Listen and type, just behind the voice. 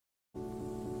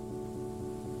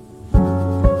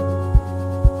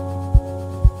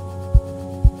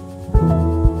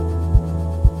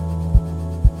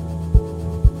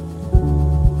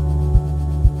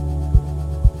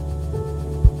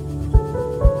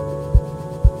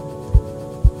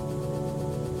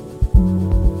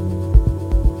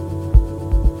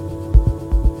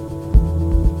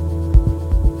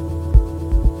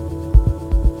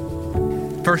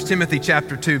1 Timothy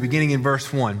chapter 2, beginning in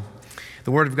verse 1,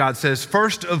 the Word of God says,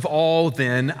 "First of all,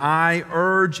 then, I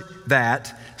urge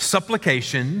that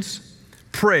supplications,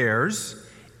 prayers,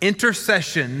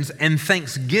 intercessions, and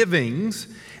thanksgivings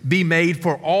be made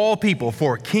for all people,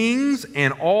 for kings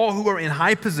and all who are in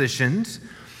high positions,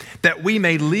 that we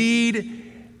may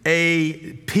lead a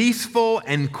peaceful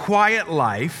and quiet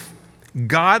life,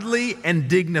 godly and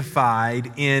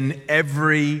dignified in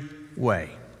every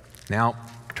way." Now,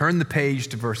 turn the page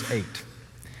to verse 8.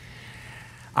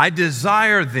 "I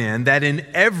desire then that in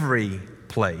every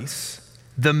place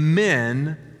the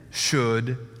men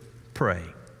should pray,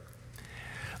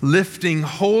 lifting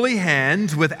holy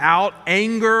hands without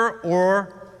anger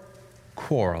or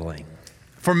quarreling."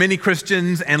 For many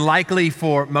Christians, and likely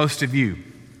for most of you,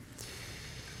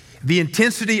 the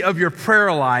intensity of your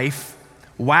prayer life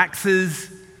waxes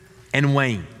and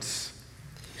wanes.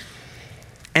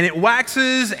 And it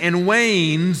waxes and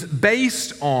wanes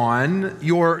based on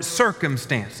your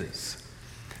circumstances.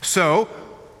 So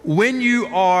when you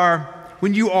are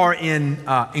in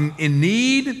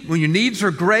need, when your needs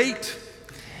are great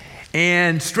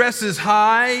and stress is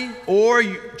high or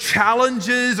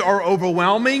challenges are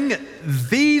overwhelming,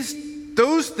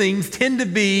 those things tend to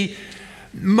be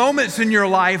moments in your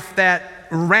life that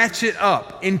ratchet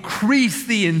up, increase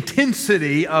the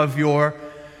intensity of your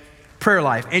prayer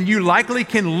life. And you likely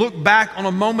can look back on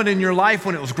a moment in your life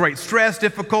when it was great stress,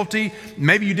 difficulty,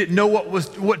 maybe you didn't know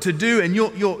what to do, and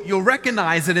you'll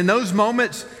recognize that in those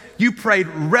moments you prayed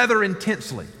rather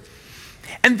intensely.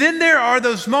 And then there are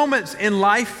those moments in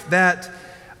life that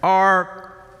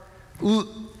are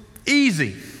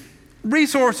easy.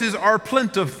 Resources are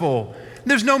plentiful.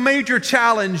 There's no major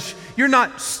challenge. You're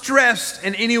not stressed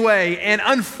in any way. And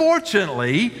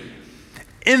unfortunately,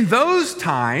 in those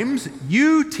times,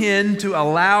 you tend to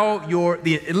allow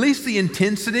at least the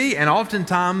intensity and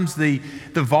oftentimes the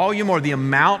volume or the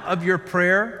amount of your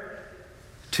prayer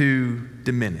to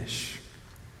diminish.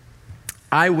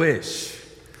 I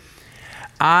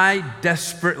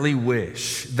desperately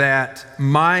wish that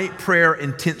my prayer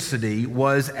intensity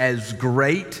was as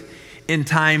great in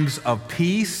times of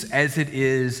peace as it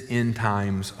is in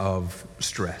times of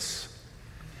stress.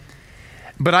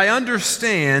 But I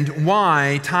understand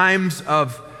why times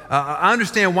of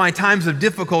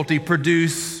difficulty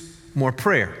produce more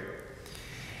prayer.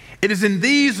 It is in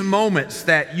these moments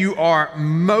that you are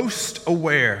most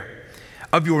aware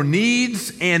of your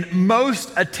needs and most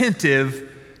attentive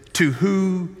to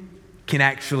who can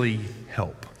actually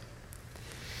help.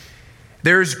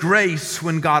 There's grace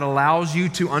when God allows you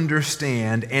to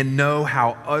understand and know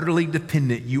how utterly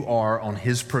dependent you are on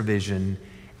His provision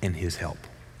and His help.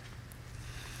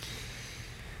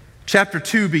 Chapter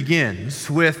 2 begins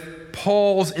with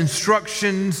Paul's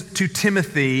instructions to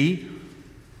Timothy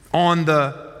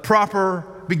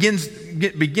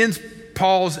begins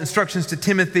Paul's instructions to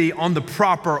Timothy on the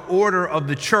proper order of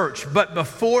the church. But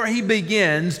before he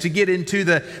begins to get into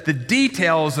the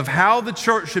details of how the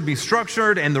church should be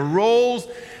structured and the roles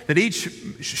that each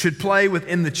should play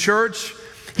within the church,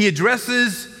 he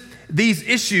addresses these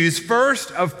issues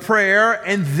first of prayer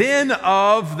and then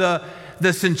of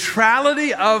the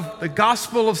centrality of the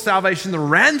gospel of salvation, the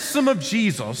ransom of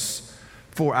Jesus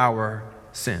for our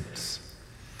sins.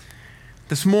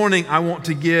 This morning, I want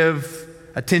to give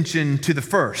attention to the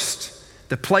first,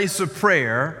 the place of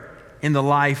prayer in the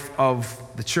life of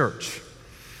the church.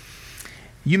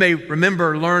 You may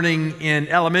remember learning in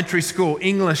elementary school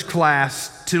English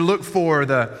class to look for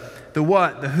the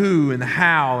what, the who, and the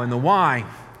how, and the why.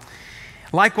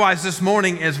 Likewise, this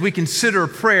morning, as we consider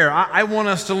prayer, I want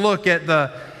us to look at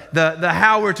the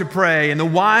how we're to pray and the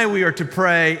why we are to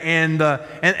pray and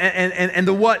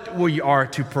the what we are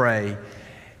to pray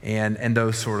and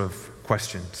those sort of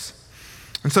questions.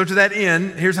 And so to that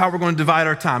end, here's how we're going to divide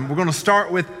our time. We're going to start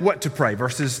with what to pray,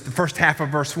 versus the first half of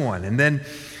verse 1. And then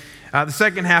the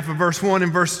second half of verse 1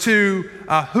 and verse 2,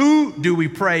 who do we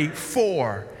pray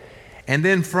for? And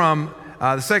then from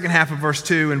the second half of verse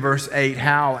 2 and verse 8,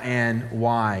 how and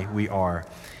why we are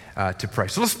to pray.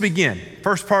 So let's begin.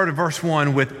 First part of verse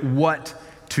 1 with what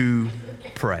to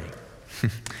pray.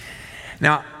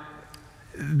 Now,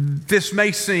 this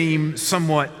may seem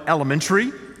somewhat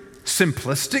elementary,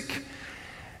 simplistic,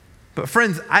 but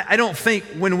friends, I don't think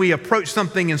when we approach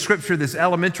something in Scripture that's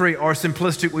elementary or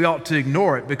simplistic, we ought to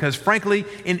ignore it, because frankly,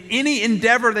 in any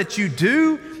endeavor that you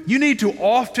do, you need to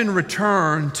often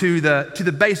return to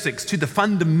the basics, to the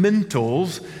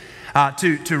fundamentals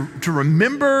to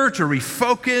remember, to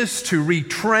refocus, to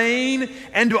retrain,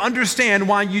 and to understand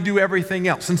why you do everything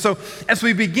else. And so as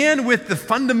we begin with the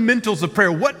fundamentals of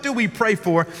prayer, what do we pray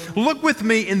for? Look with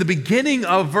me in the beginning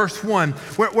of verse 1,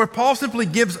 where Paul simply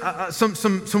gives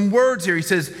some words here. He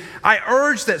says, I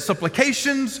urge that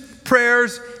supplications,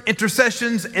 prayers,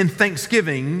 intercessions, and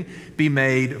thanksgiving be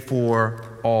made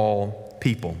for all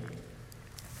people.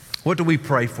 What do we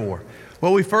pray for?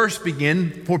 Well, we first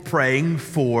begin for praying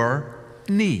for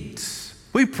needs.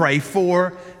 We pray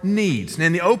for needs. And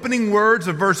in the opening words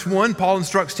of verse 1, Paul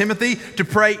instructs Timothy to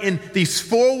pray in these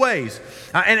 4 ways.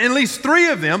 And at least 3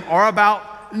 of them are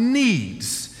about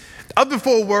needs. Of the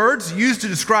 4 words used to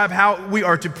describe how we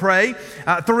are to pray,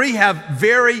 3 have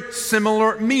very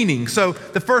similar meanings. So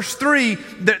the first 3,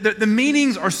 the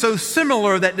meanings are so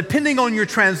similar that depending on your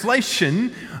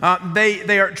translation,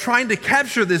 they are trying to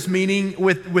capture this meaning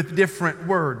with different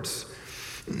words.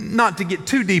 Not to get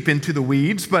too deep into the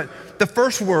weeds, but the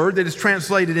first word that is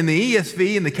translated in the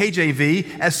ESV and the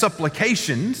KJV as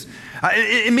supplications,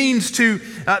 it means to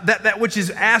that which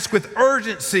is asked with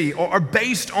urgency or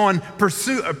based on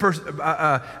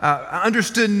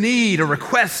understood need, a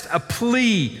request, a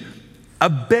plea, a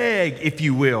beg, if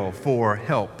you will, for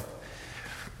help.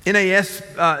 NAS,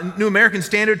 New American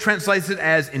Standard, translates it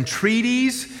as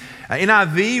entreaties.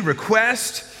 NIV,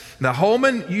 request. The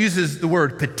Holman uses the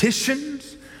word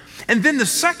petitions. And then the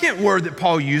second word that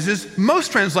Paul uses,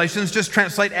 most translations just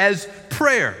translate as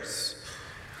prayers.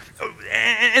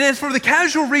 And as for the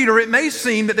casual reader, it may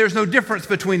seem that there's no difference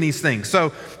between these things. So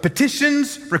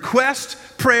petitions, requests,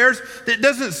 prayers, there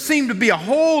doesn't seem to be a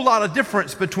whole lot of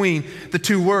difference between the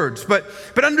 2 words. But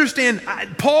understand,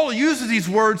 Paul uses these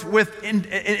words with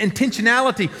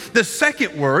intentionality. The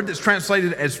second word that's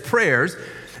translated as prayers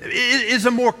is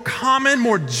a more common,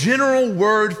 more general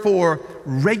word for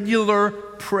regular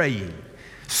praying.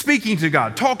 Speaking to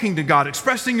God, talking to God,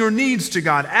 expressing your needs to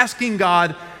God, asking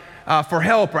God for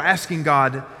help or asking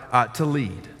God to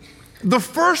lead. The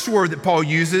first word that Paul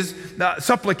uses,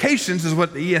 supplications is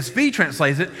what the ESV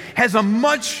translates it, has a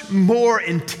much more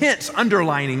intense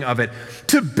underlining of it.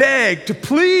 To beg, to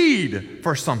plead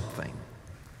for something.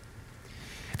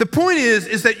 The point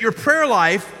is that your prayer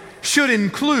life should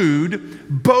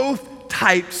include both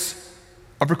types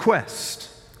of request.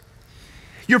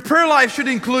 Your prayer life should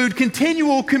include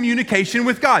continual communication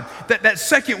with God. That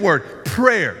second word,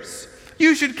 prayers.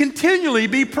 You should continually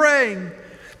be praying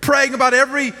about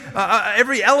every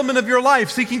element of your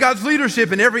life, seeking God's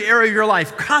leadership in every area of your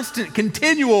life. Constant,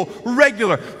 continual,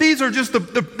 regular. These are just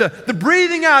the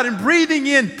breathing out and breathing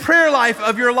in prayer life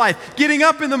of your life. Getting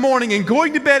up in the morning and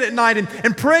going to bed at night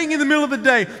and praying in the middle of the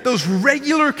day. Those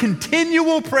regular,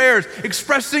 continual prayers,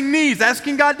 expressing needs,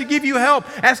 asking God to give you help,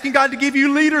 asking God to give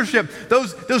you leadership.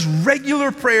 Those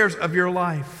regular prayers of your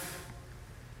life.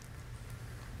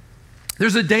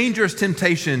 There's a dangerous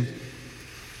temptation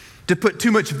to put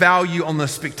too much value on the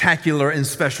spectacular and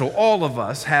special. All of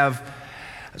us have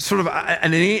sort of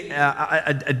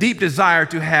a deep desire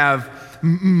to have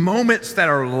moments that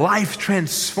are life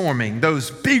transforming, those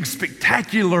big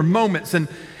spectacular moments. And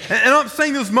I'm not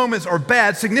saying those moments are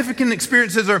bad. Significant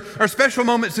experiences are special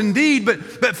moments indeed, but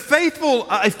a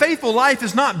faithful life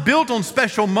is not built on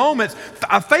special moments.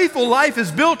 A faithful life is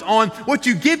built on what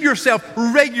you give yourself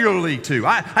regularly to.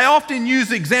 I often use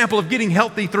the example of getting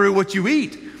healthy through what you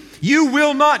eat. You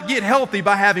will not get healthy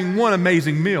by having one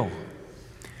amazing meal.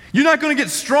 You're not going to get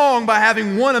strong by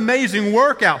having one amazing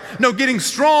workout. No, getting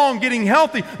strong, getting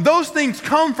healthy, those things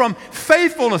come from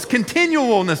faithfulness,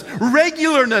 continualness,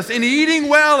 regularness in eating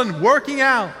well and working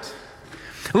out.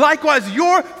 Likewise,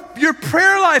 your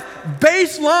prayer life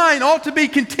baseline ought to be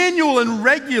continual and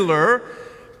regular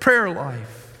prayer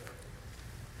life.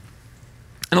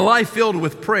 In a life filled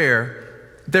with prayer,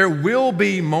 there will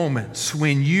be moments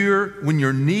when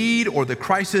your need or the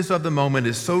crisis of the moment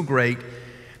is so great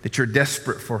that you're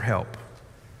desperate for help.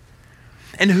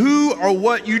 And who or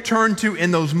what you turn to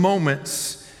in those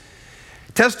moments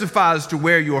testifies to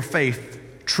where your faith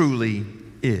truly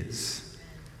is.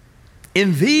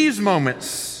 In these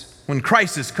moments, when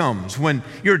crisis comes, when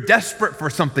you're desperate for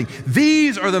something,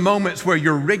 these are the moments where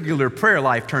your regular prayer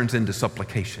life turns into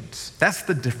supplications. That's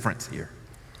the difference here.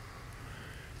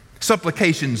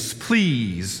 Supplications,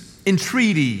 pleas,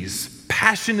 entreaties,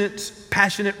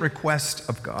 passionate request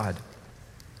of God.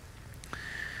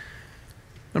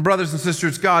 Now, brothers and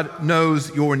sisters, God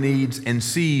knows your needs and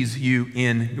sees you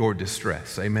in your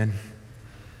distress. Amen.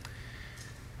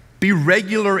 Be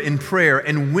regular in prayer,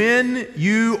 and when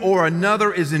you or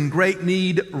another is in great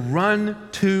need, run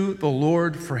to the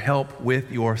Lord for help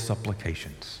with your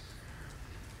supplications.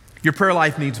 Your prayer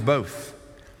life needs both.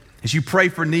 As you pray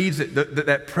for needs,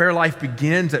 that prayer life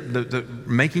begins, the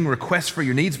making requests for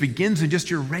your needs begins in just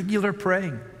your regular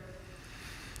praying.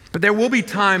 But there will be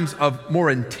times of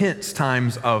more intense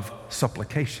times of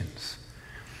supplications.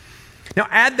 Now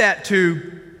add that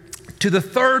to the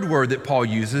third word that Paul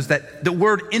uses, that the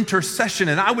word intercession.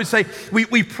 And I would say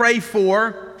we pray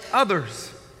for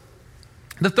others.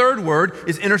 The third word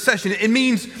is intercession. It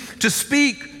means to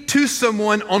speak to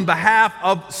someone on behalf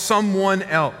of someone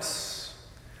else.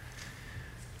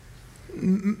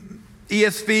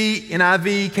 ESV,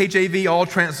 NIV, KJV all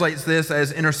translates this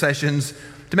as intercessions.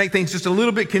 To make things just a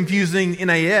little bit confusing,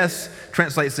 NAS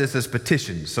translates this as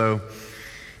petitions. So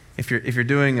if you're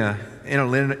doing an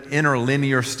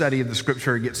interlinear study of the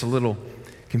scripture, it gets a little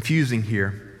confusing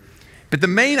here. But the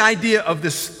main idea of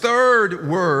this third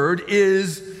word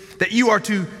is that you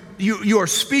are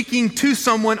speaking to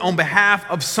someone on behalf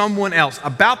of someone else,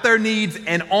 about their needs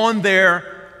and on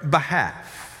their behalf.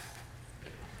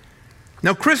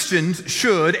 Now, Christians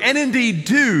should, and indeed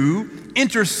do,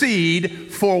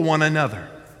 intercede for one another.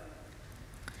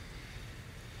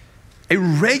 A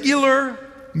regular,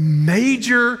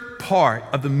 major part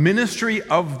of the ministry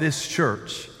of this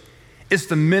church is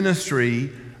the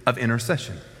ministry of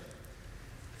intercession.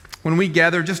 When we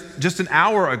gathered just an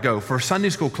hour ago for Sunday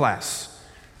school class,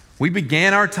 we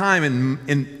began our time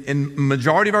in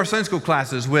majority of our Sunday school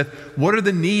classes with what are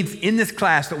the needs in this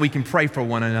class that we can pray for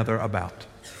one another about.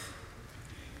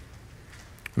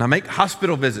 When I make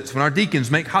hospital visits, when our deacons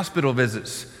make hospital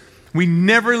visits, we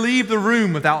never leave the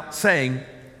room without saying,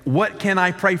 what can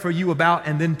I pray for you about,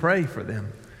 and then pray for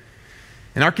them.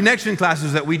 In our connection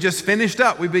classes that we just finished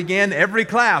up, we began every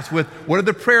class with what are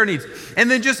the prayer needs,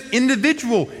 and then just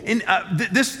individual.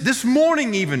 This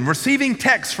morning even, receiving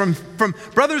texts from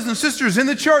brothers and sisters in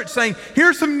the church saying,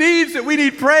 here's some needs that we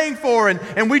need praying for,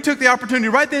 and we took the opportunity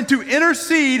right then to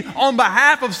intercede on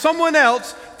behalf of someone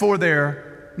else for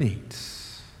their needs.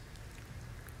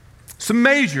 It's a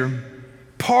major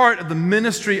part of the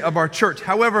ministry of our church.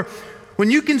 However,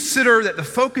 when you consider that the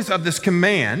focus of this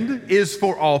command is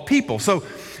for all people, so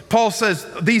Paul says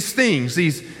these things,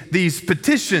 these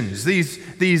petitions,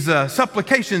 these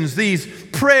supplications, these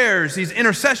prayers, these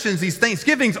intercessions, these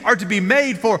thanksgivings are to be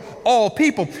made for all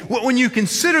people. When you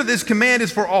consider this command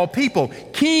is for all people,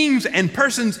 kings and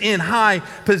persons in high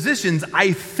positions,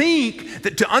 I think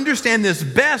that to understand this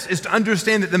best is to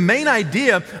understand that the main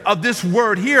idea of this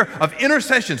word here of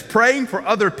intercessions, praying for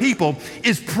other people,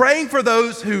 is praying for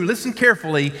those who, listen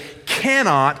carefully,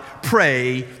 cannot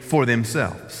pray for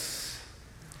themselves.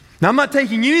 Now, I'm not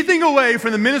taking anything away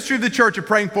from the ministry of the church of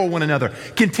praying for one another.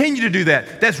 Continue to do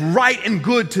that. That's right and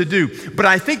good to do. But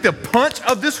I think the punch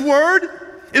of this word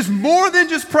is more than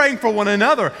just praying for one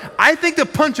another. I think the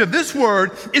punch of this word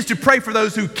is to pray for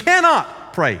those who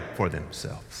cannot pray for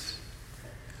themselves.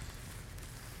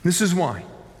 This is why.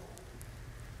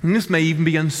 And this may even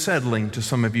be unsettling to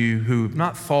some of you who have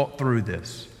not thought through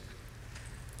this.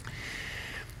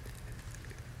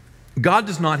 God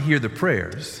does not hear the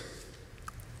prayers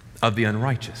of the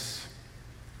unrighteous.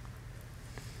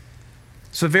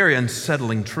 It's a very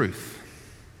unsettling truth.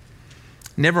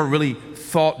 Never really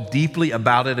thought deeply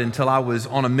about it until I was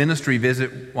on a ministry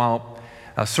visit while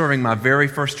serving my very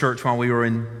first church while we were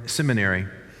in seminary.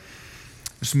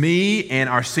 It was me and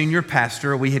our senior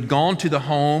pastor. We had gone to the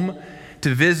home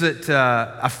to visit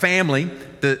a family.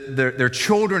 Their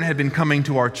children had been coming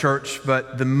to our church,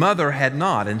 but the mother had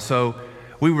not. And so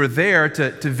we were there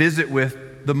to visit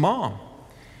with the mom.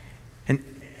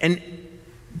 And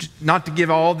not to give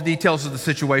all the details of the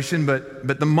situation,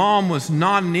 but the mom was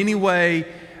not in any way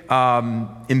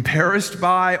embarrassed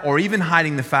by or even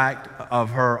hiding the fact of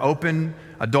her open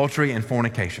adultery and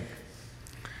fornication.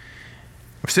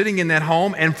 We're sitting in that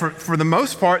home, and for the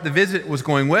most part, the visit was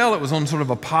going well. It was on sort of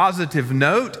a positive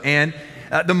note, and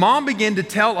the mom began to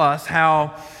tell us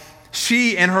how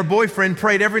she and her boyfriend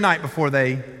prayed every night before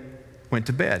they went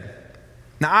to bed.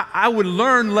 Now, I would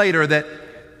learn later that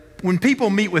when people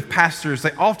meet with pastors,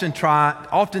 they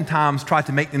oftentimes try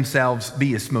to make themselves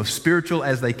be as most spiritual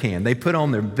as they can. They put on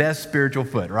their best spiritual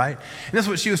foot, right? And that's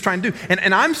what she was trying to do.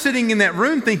 And I'm sitting in that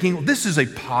room thinking, well, this is a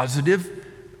positive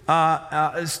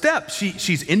step.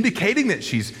 She's indicating that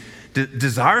she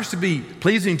desires to be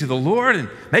pleasing to the Lord, and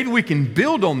maybe we can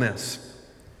build on this.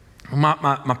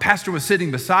 My pastor was sitting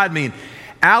beside me, and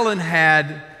Alan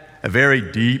had a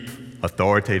very deep,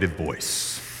 authoritative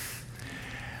voice.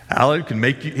 Alan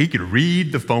he could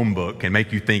read the phone book and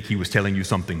make you think he was telling you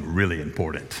something really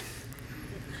important.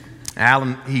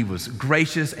 Alan, he was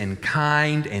gracious and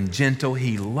kind and gentle.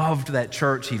 He loved that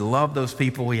church. He loved those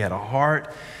people. He had a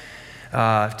heart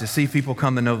to see people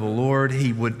come to know the Lord.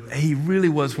 He really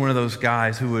was one of those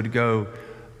guys who would go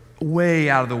way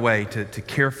out of the way to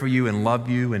care for you and love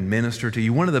you and minister to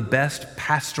you. One of the best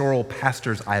pastoral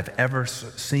pastors I have ever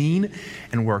seen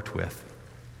and worked with.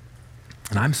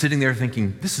 And I'm sitting there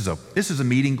thinking, this is a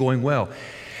meeting going well.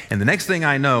 And the next thing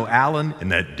I know, Alan, in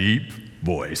that deep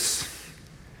voice,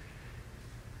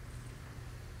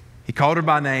 he called her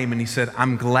by name and he said,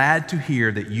 I'm glad to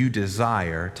hear that you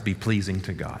desire to be pleasing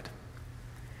to God.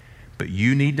 But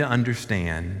you need to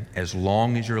understand, as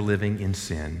long as you're living in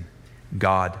sin,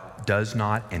 God does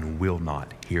not and will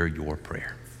not hear your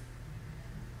prayer.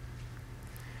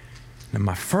 Now,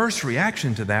 my first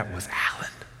reaction to that was,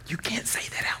 Alan, you can't say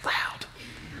that out loud.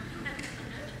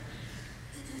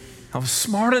 I was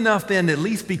smart enough then to at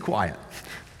least be quiet.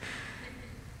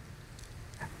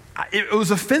 It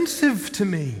was offensive to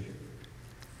me.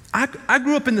 I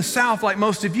grew up in the South like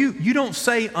most of you. You don't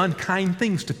say unkind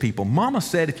things to people. Mama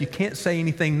said if you can't say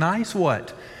anything nice,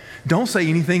 what? Don't say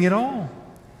anything at all.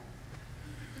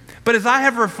 But as I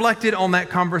have reflected on that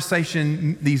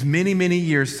conversation these many, many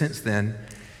years since then,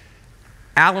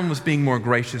 Alan was being more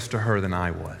gracious to her than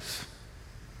I was.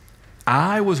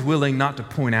 I was willing not to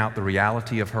point out the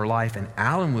reality of her life, and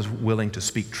Alan was willing to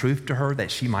speak truth to her that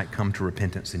she might come to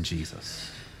repentance in Jesus.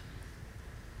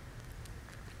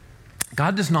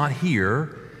 God does not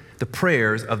hear the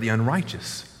prayers of the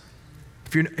unrighteous.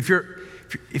 If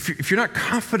you're not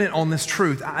confident on this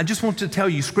truth, I just want to tell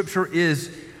you, Scripture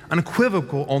is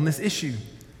unequivocal on this issue.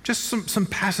 Just some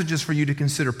passages for you to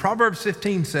consider. Proverbs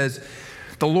 15 says,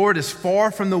 the Lord is far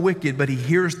from the wicked, but he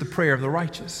hears the prayer of the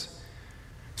righteous.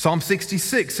 Psalm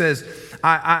 66 says,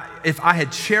 if I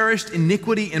had cherished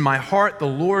iniquity in my heart, the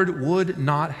Lord would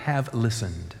not have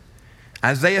listened.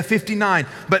 Isaiah 59,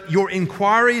 but your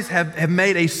inquiries have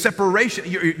made a separation,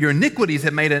 your iniquities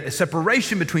have made a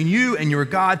separation between you and your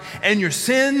God, and your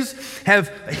sins have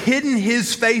hidden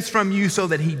his face from you so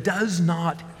that he does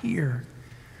not hear.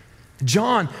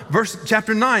 John,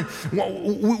 chapter 9,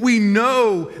 we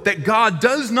know that God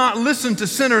does not listen to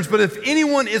sinners, but if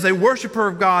anyone is a worshiper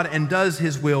of God and does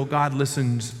his will, God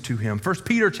listens to him. 1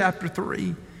 Peter chapter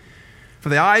 3, for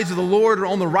the eyes of the Lord are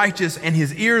on the righteous, and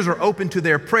his ears are open to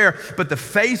their prayer, but the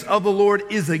face of the Lord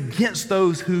is against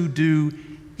those who do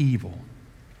evil.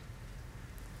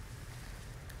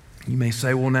 You may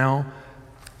say, well, now,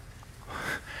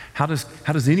 how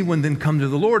does anyone then come to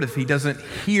the Lord if he doesn't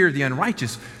hear the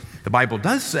unrighteous? The Bible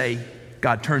does say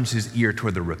God turns his ear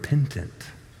toward the repentant.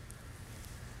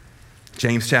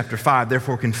 James chapter 5,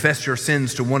 therefore confess your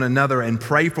sins to one another and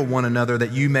pray for one another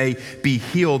that you may be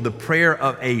healed. The prayer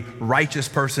of a righteous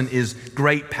person is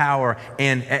great power,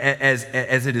 and as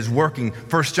it is working.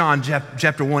 1 John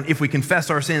chapter 1, if we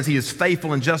confess our sins, he is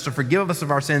faithful and just to forgive us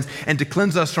of our sins and to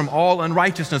cleanse us from all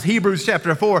unrighteousness. Hebrews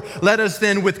chapter 4, let us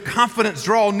then with confidence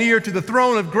draw near to the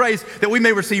throne of grace that we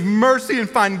may receive mercy and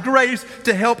find grace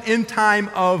to help in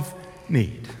time of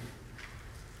need.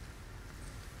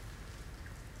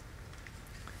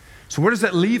 So where does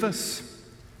that leave us?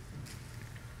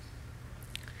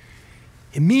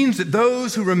 It means that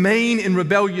those who remain in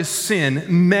rebellious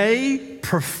sin may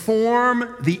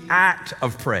perform the act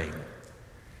of praying.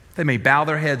 They may bow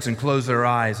their heads and close their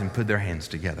eyes and put their hands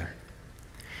together.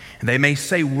 And they may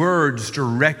say words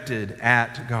directed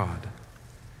at God.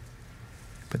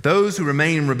 But those who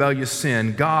remain in rebellious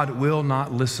sin, God will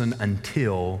not listen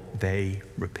until they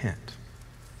repent.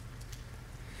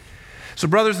 So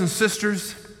brothers and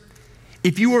sisters,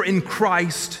 if you are in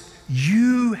Christ,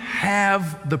 you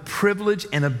have the privilege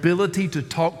and ability to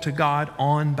talk to God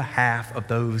on behalf of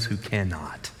those who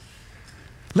cannot.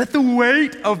 Let the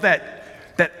weight of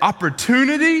that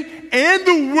opportunity and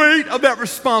the weight of that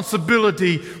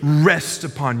responsibility rest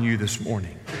upon you this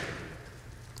morning.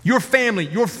 Your family,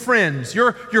 your friends,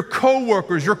 your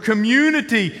co-workers, your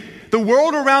community, the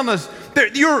world around us,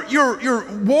 you're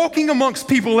walking amongst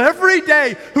people every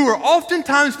day who are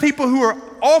oftentimes people who are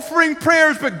offering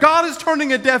prayers, but God is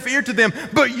turning a deaf ear to them.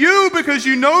 But you, because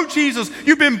you know Jesus,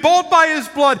 you've been bought by his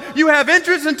blood, you have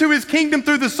entrance into his kingdom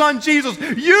through the Son Jesus,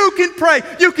 you can pray,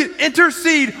 you can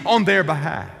intercede on their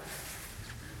behalf.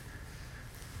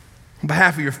 On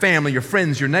behalf of your family, your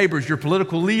friends, your neighbors, your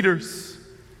political leaders.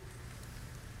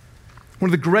 One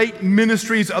of the great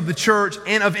ministries of the church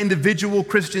and of individual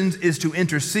Christians is to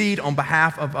intercede on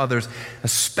behalf of others,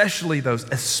 especially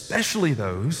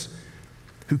those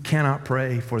who cannot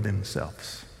pray for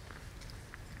themselves.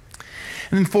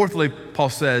 And then fourthly, Paul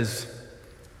says,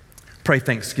 pray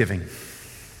thanksgiving.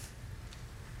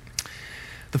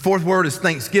 The fourth word is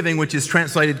thanksgiving, which is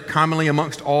translated commonly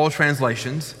amongst all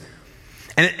translations.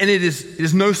 And it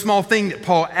is no small thing that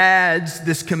Paul adds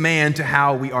this command to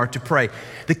how we are to pray.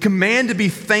 The command to be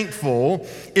thankful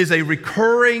is a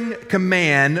recurring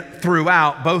command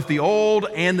throughout both the Old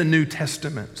and the New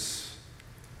Testaments.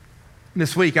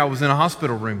 This week I was in a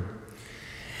hospital room,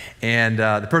 and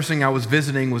the person I was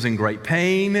visiting was in great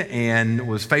pain and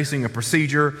was facing a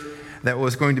procedure that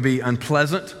was going to be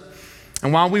unpleasant.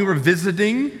 And while we were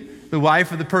visiting, the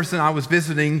wife of the person I was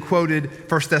visiting quoted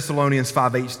 1 Thessalonians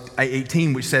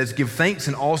 5:18, which says, "Give thanks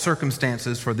in all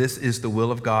circumstances, for this is the will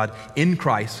of God in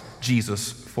Christ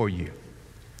Jesus for you."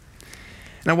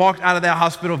 And I walked out of that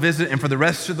hospital visit, and for the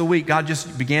rest of the week, God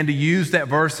just began to use that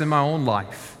verse in my own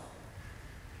life.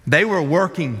 They were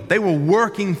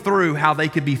working through how they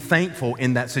could be thankful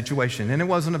in that situation, and it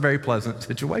wasn't a very pleasant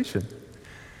situation.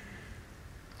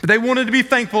 But they wanted to be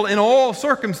thankful in all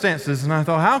circumstances. And I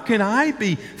thought, how can I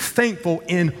be thankful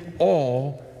in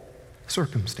all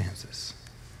circumstances?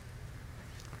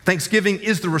 Thanksgiving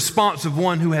is the response of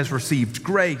one who has received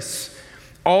grace.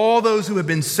 All those who have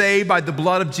been saved by the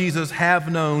blood of Jesus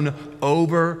have known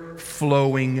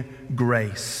overflowing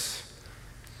grace.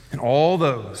 And all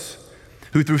those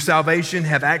who through salvation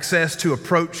have access to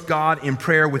approach God in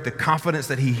prayer with the confidence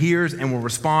that He hears and will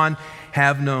respond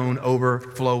have known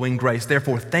overflowing grace.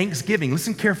 Therefore, thanksgiving,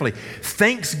 listen carefully,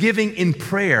 thanksgiving in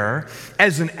prayer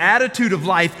as an attitude of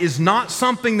life is not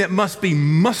something that must be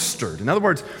mustered. In other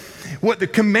words, what the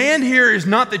command here is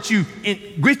not that you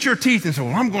grit your teeth and say,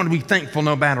 well, I'm going to be thankful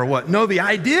no matter what. No, the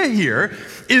idea here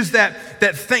is that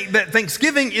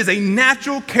thanksgiving is a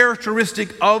natural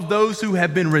characteristic of those who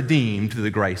have been redeemed through the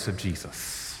grace of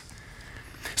Jesus.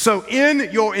 So in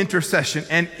your intercession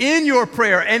and in your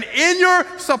prayer and in your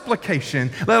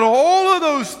supplication, let all of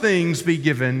those things be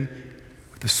given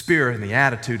with the spirit and the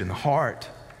attitude and the heart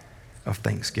of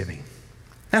thanksgiving.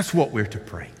 That's what we're to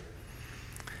pray.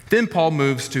 Then Paul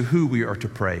moves to who we are to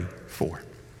pray for.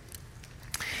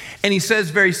 And he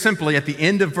says very simply at the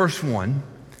end of verse 1,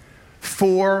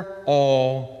 for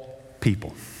all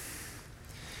people.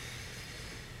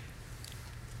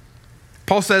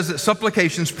 Paul says that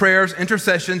supplications, prayers,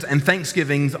 intercessions, and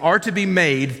thanksgivings are to be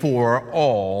made for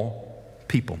all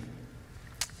people.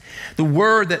 The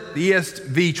word that the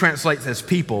ESV translates as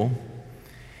people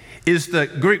is the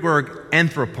Greek word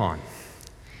anthropon.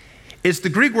 It's the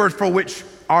Greek word for which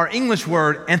our English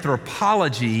word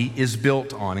anthropology is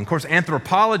built on. And of course,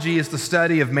 anthropology is the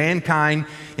study of mankind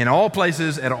in all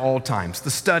places at all times,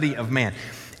 the study of man.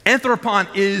 Anthropon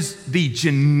is the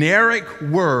generic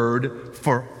word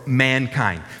for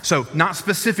mankind. So not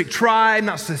specific tribe,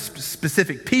 not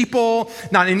specific people,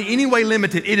 not in any way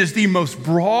limited. It is the most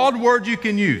broad word you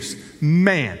can use.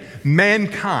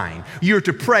 Mankind. You're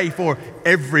to pray for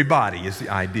everybody is the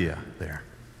idea there.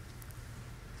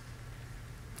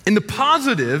 In the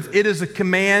positive, it is a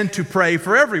command to pray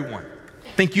for everyone.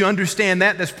 I think you understand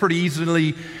that. That's pretty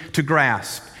easily to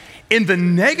grasp. In the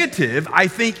negative, I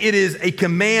think it is a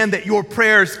command that your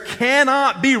prayers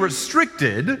cannot be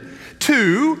restricted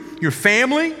to your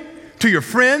family, to your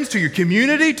friends, to your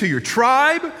community, to your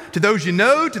tribe, to those you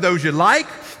know, to those you like,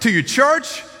 to your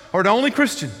church, or to only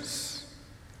Christians.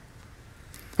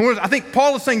 I think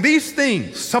Paul is saying these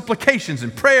things, supplications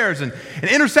and prayers and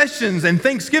intercessions and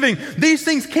thanksgiving, these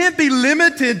things can't be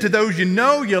limited to those you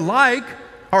know, you like,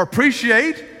 or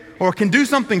appreciate, or can do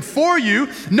something for you.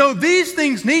 No, these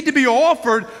things need to be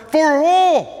offered for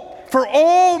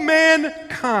all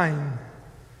mankind.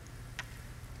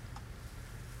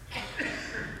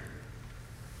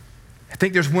 I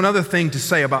think there's one other thing to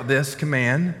say about this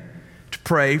command to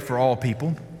pray for all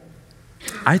people.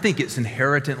 I think it's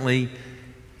inherently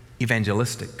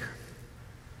evangelistic.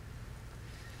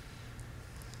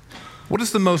 What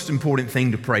is the most important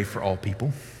thing to pray for all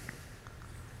people?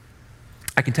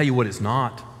 I can tell you what it's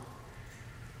not.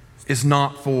 It's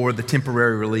not for the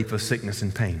temporary relief of sickness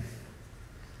and pain.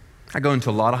 I go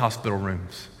into a lot of hospital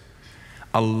rooms.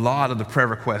 A lot of the prayer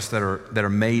requests that are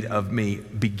made of me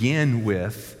begin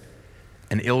with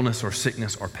an illness or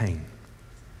sickness or pain.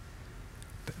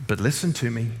 But listen to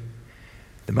me.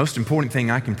 The most important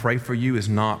thing I can pray for you is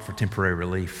not for temporary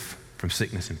relief from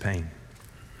sickness and pain.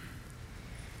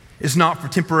 It's not for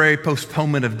temporary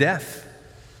postponement of death.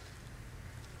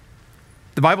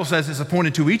 The Bible says it's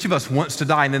appointed to each of us once to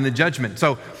die and then the judgment.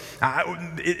 So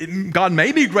God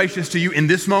may be gracious to you in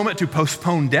this moment to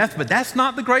postpone death, but that's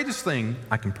not the greatest thing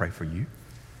I can pray for you.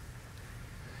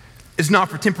 It's not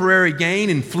for temporary gain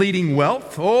and fleeting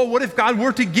wealth. Oh, what if God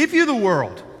were to give you the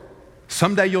world?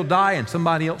 Someday you'll die and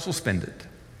somebody else will spend it.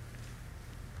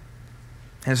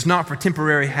 And it's not for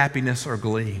temporary happiness or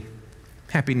glee.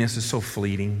 Happiness is so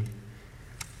fleeting.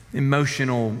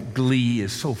 Emotional glee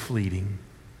is so fleeting.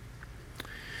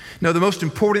 No, the most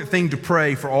important thing to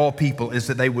pray for all people is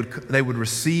that they would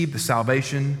receive the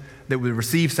salvation, that would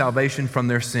receive salvation from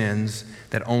their sins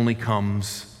that only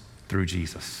comes through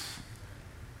Jesus.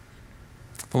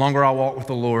 The longer I walk with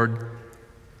the Lord,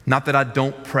 not that I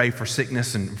don't pray for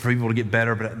sickness and for people to get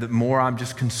better, but the more I'm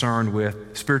just concerned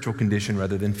with spiritual condition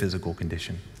rather than physical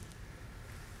condition.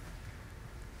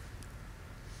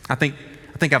 I think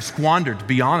I've squandered, to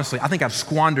be honestly, I think I've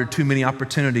squandered too many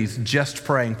opportunities just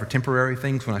praying for temporary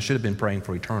things when I should have been praying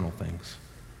for eternal things.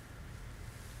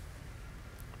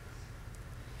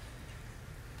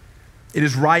 It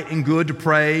is right and good to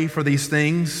pray for these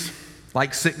things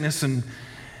like sickness and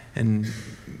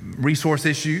resource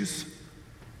issues.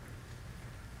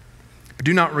 But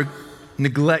do not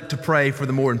neglect to pray for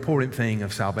the more important thing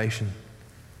of salvation.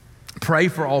 Pray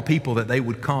for all people that they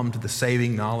would come to the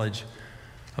saving knowledge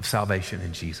of salvation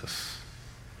in Jesus.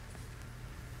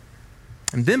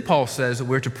 And then Paul says that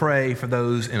we're to pray for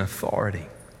those in authority.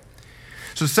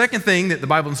 So the second thing that the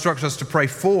Bible instructs us to pray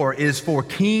for is for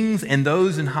kings and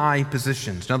those in high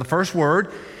positions. Now the first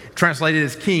word, translated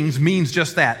as kings, means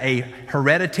just that, a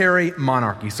hereditary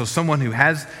monarchy. So someone who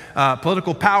has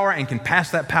political power and can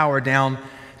pass that power down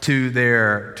to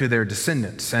their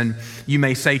descendants. And you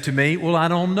may say to me, well, I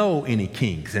don't know any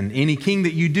kings. And any king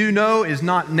that you do know is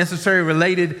not necessarily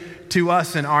related to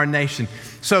us and our nation.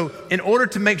 So in order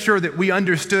to make sure that we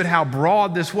understood how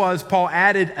broad this was, Paul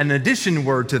added an addition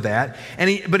word to that. And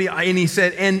he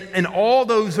said, and all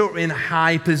those who are in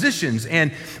high positions.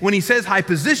 And when he says high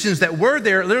positions, that word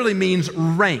there literally means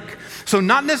rank. So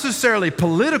not necessarily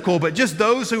political, but just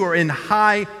those who are in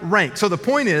high rank. So the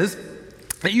point is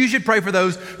that you should pray for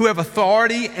those who have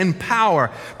authority and power,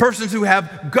 persons who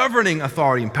have governing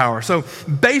authority and power. So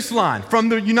baseline, from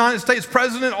the United States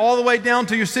president all the way down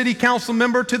to your city council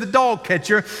member to the dog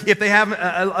catcher, if they have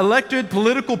elected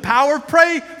political power,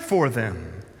 pray for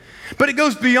them. But it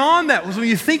goes beyond that. So when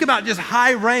you think about just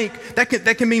high rank,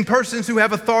 that can mean persons who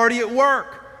have authority at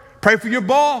work. Pray for your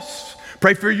boss.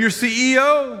 Pray for your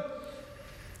CEO.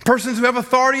 Persons who have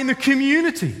authority in the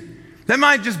community. That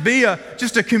might just be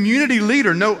just a community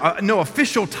leader, no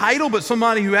official title, but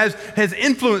somebody who has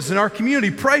influence in our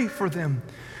community. Pray for them.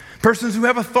 Persons who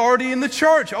have authority in the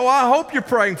church. Oh, I hope you're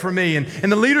praying for me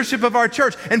and the leadership of our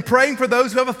church, and praying for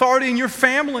those who have authority in your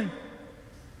family.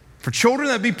 For children,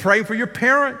 that'd be praying for your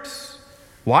parents.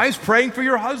 Wives, praying for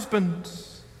your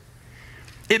husbands.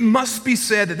 It must be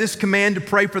said that this command to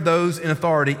pray for those in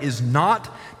authority is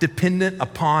not dependent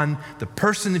upon the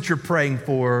person that you're praying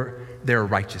for, their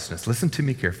righteousness. Listen to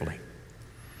me carefully.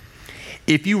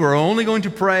 If you were only going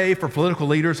to pray for political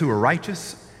leaders who are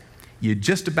righteous, you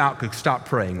just about could stop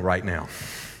praying right now.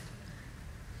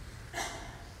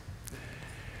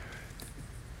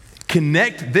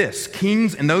 Connect this,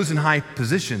 kings and those in high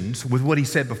positions, with what he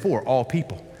said before, all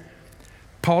people.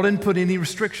 Paul didn't put any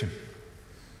restriction.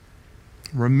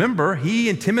 Remember, he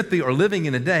and Timothy are living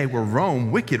in a day where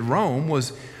Rome, wicked Rome,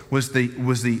 was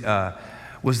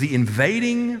the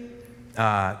invading,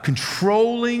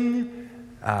 controlling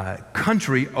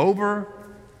country over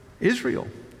Israel.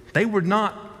 They were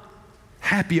not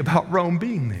happy about Rome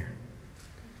being there.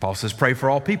 Paul says, pray for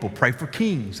all people, pray for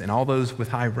kings and all those with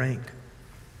high rank.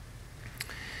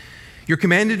 You're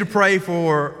commanded to pray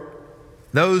for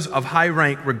those of high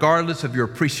rank regardless of your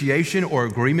appreciation or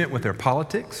agreement with their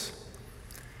politics.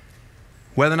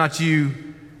 Whether or not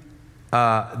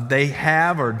they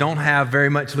have or don't have very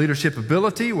much leadership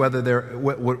ability,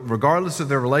 regardless of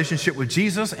their relationship with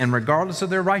Jesus and regardless of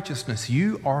their righteousness,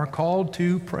 you are called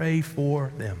to pray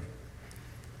for them.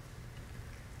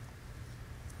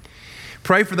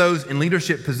 Pray for those in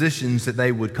leadership positions that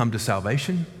they would come to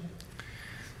salvation,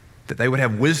 that they would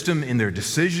have wisdom in their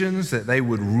decisions, that they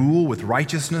would rule with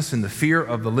righteousness in the fear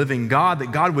of the living God,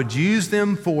 that God would use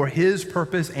them for His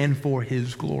purpose and for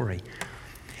His glory.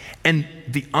 And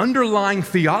the underlying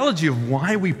theology of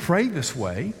why we pray this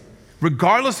way,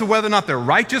 regardless of whether or not they're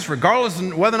righteous, regardless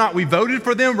of whether or not we voted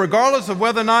for them, regardless of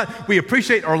whether or not we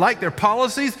appreciate or like their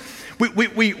policies,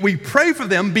 we pray for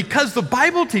them because the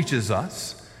Bible teaches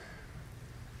us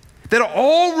that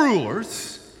all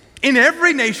rulers in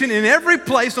every nation, in every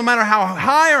place, no matter how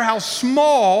high or how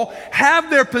small, have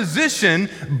their position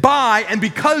by and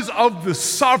because of the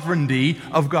sovereignty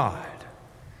of God.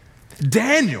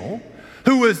 Daniel,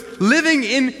 who was living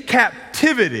in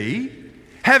captivity,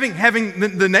 having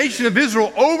the nation of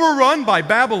Israel overrun by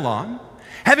Babylon,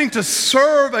 having to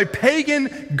serve a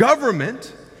pagan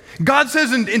government, God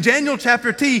says in Daniel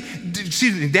chapter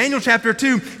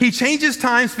 2, he changes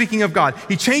time, speaking of God.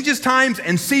 He changes times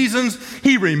and seasons.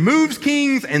 He removes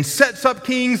kings and sets up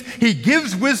kings. He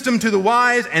gives wisdom to the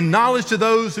wise and knowledge to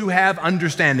those who have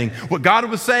understanding. What God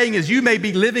was saying is, you may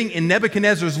be living in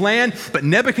Nebuchadnezzar's land, but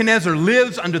Nebuchadnezzar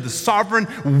lives under the sovereign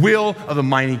will of the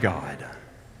mighty God.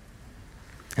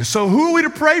 And so who are we to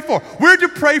pray for? We're to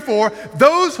pray for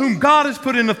those whom God has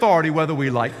put in authority, whether we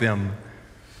like them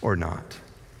or not.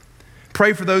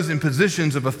 Pray for those in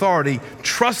positions of authority,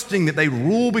 trusting that they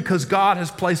rule because God has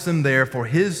placed them there for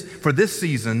this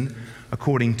season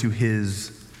according to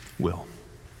His will.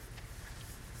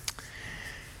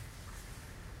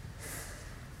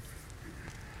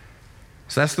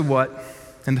 So that's the what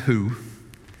and the who.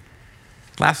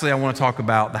 Lastly, I want to talk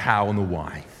about the how and the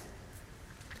why.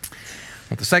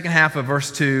 With the second half of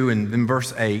verse 2 and then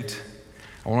verse 8,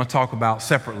 I want to talk about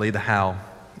separately the how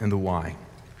and the why.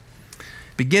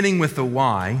 Beginning with the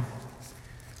why,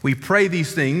 we pray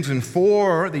these things and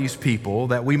for these people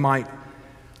that we might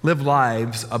live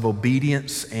lives of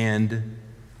obedience and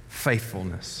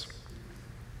faithfulness.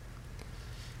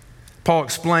 Paul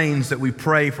explains that we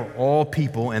pray for all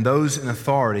people and those in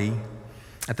authority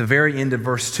at the very end of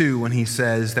verse 2 when he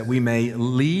says that we may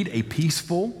lead a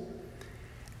peaceful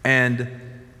and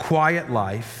quiet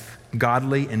life,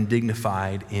 godly and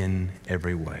dignified in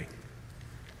every way.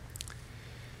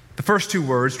 The first two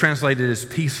words, translated as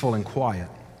peaceful and quiet,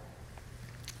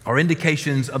 are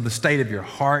indications of the state of your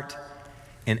heart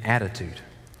and attitude.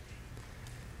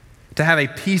 To have a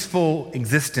peaceful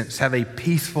existence, have a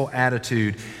peaceful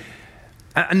attitude.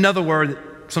 Another word that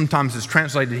sometimes is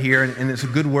translated here, and it's a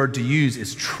good word to use,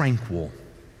 is tranquil.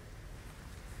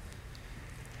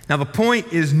 Now, the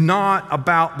point is not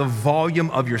about the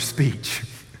volume of your speech.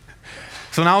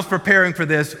 So when I was preparing for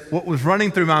this, what was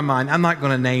running through my mind, I'm not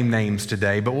going to name names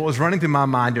today, but what was running through my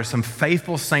mind are some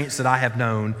faithful saints that I have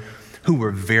known who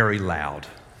were very loud.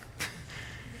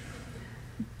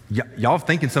 Y'all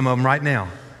thinking some of them right now.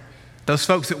 Those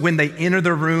folks that when they enter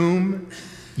the room,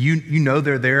 you know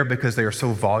they're there because they are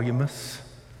so voluminous.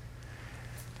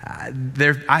 I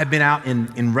have been out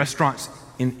in restaurants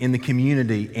in the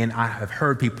community, and I have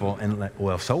heard people, and like,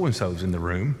 well, so-and-so's in the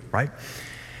room, right?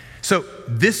 So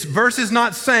this verse is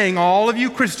not saying, all of you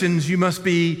Christians, you must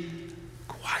be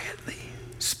quietly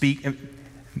speak.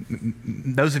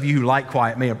 Those of you who like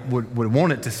quiet would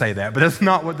want it to say that, but that's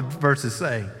not what the verse is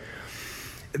saying.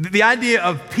 The idea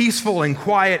of peaceful and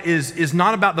quiet is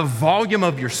not about the volume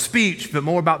of your speech, but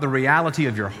more about the reality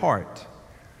of your heart.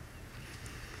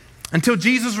 Until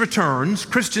Jesus returns,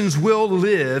 Christians will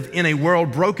live in a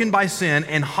world broken by sin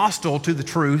and hostile to the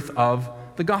truth of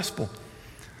the gospel.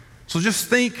 So just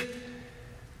think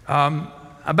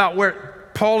about where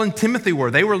Paul and Timothy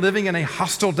were. They were living in a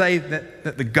hostile day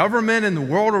that the government and the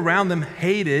world around them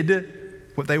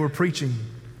hated what they were preaching.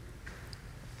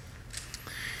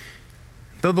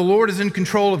 Though the Lord is in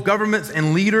control of governments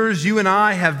and leaders, you and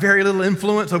I have very little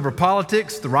influence over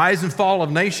politics, the rise and fall of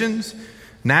nations,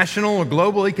 national or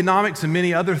global economics, and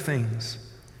many other things.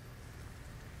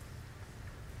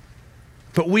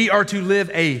 But we are to live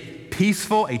a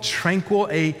peaceful, a tranquil,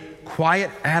 a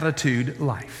quiet attitude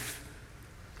life.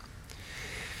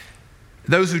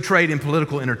 Those who trade in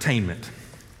political entertainment,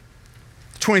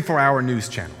 24-hour news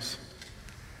channels,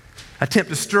 attempt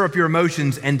to stir up your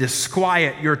emotions and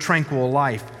disquiet your tranquil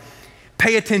life.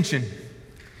 Pay attention.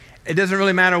 It doesn't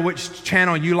really matter which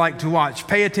channel you like to watch.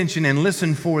 Pay attention and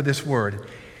listen for this word.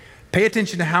 Pay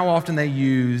attention to how often they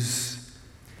use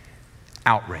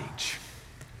outrage.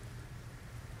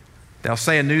 They'll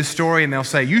say a news story and they'll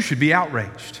say, you should be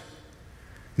outraged.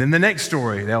 Then the next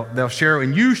story, they'll share,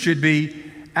 and you should be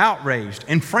outraged.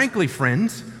 And frankly,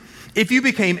 friends, if you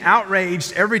became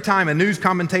outraged every time a news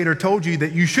commentator told you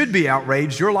that you should be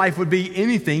outraged, your life would be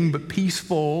anything but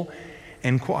peaceful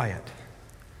and quiet.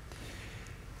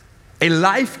 A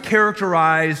life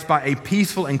characterized by a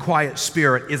peaceful and quiet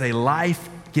spirit is a life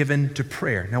given to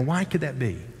prayer. Now, why could that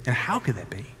be? And how could that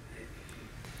be?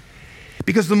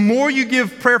 Because the more you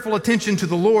give prayerful attention to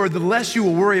the Lord, the less you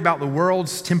will worry about the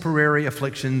world's temporary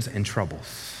afflictions and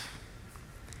troubles.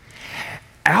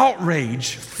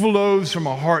 Outrage flows from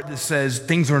a heart that says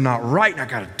things are not right and I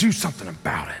got to do something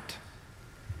about it.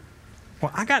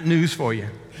 Well, I got news for you.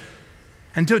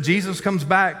 Until Jesus comes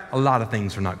back, a lot of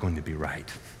things are not going to be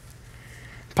right.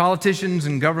 Politicians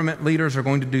and government leaders are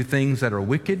going to do things that are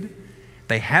wicked.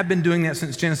 They have been doing that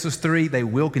since Genesis 3. They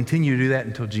will continue to do that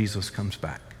until Jesus comes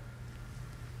back.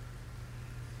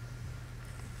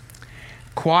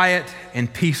 Quiet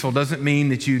and peaceful doesn't mean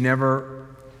that you never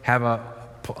have a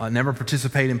never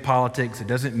participate in politics. It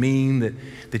doesn't mean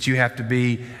that you have to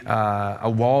be a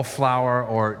wallflower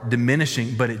or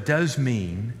diminishing, but it does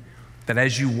mean that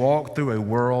as you walk through a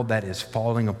world that is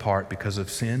falling apart because of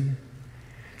sin,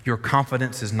 your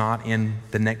confidence is not in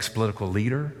the next political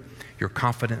leader. Your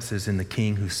confidence is in the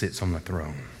King who sits on the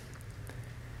throne.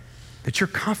 That you're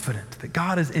confident that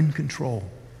God is in control.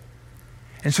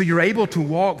 And so you're able to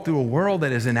walk through a world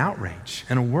that is in outrage,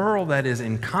 and a world that is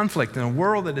in conflict, and a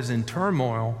world that is in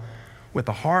turmoil with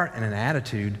a heart and an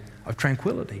attitude of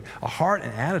tranquility, a heart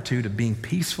and attitude of being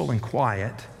peaceful and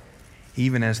quiet,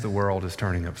 even as the world is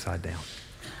turning upside down.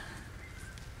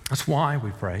 That's why we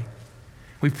pray.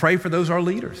 We pray for those our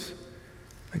leaders,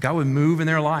 that God would move in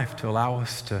their life to allow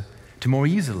us to more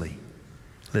easily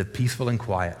live peaceful and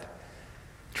quiet,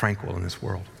 tranquil in this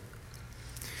world.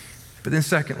 But then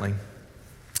secondly,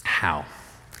 how?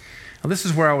 Now this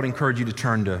is where I would encourage you to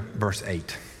turn to verse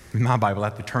 8. In my Bible, I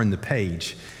have to turn the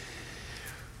page.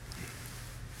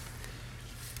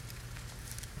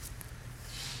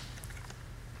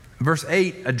 Verse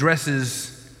 8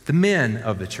 addresses the men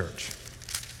of the church.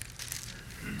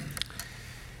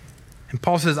 And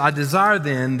Paul says, I desire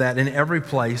then that in every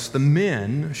place the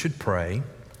men should pray,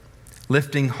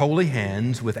 lifting holy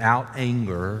hands without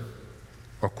anger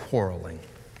or quarreling.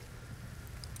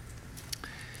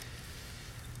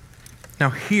 Now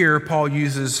here, Paul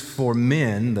uses for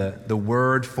men the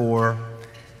word for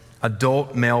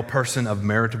adult male person of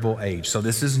marriageable age. So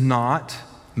this is not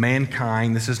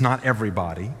mankind. This is not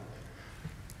everybody.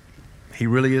 He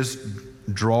really is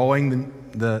drawing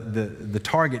the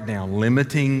target down,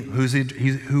 limiting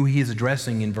who he is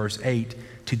addressing in verse 8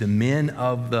 to the men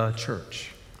of the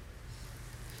church.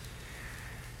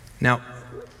 Now,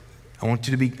 I want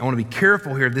to be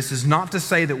careful here. This is not to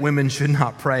say that women should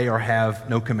not pray or have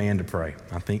no command to pray.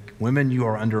 I think women, you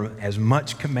are under as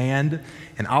much command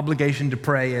and obligation to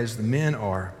pray as the men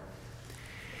are.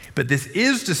 But this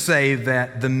is to say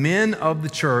that the men of the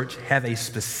church have a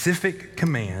specific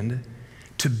command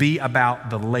to be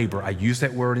about the labor. I use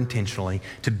that word intentionally,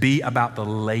 to be about the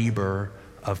labor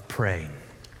of praying.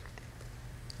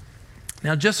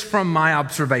 Now, just from my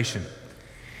observation,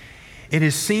 it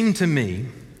has seemed to me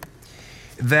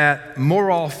that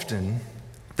more often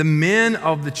the men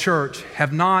of the church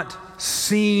have not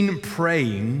seen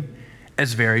praying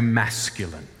as very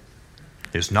masculine.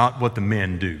 It's not what the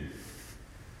men do.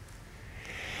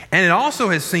 And it also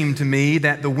has seemed to me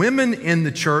that the women in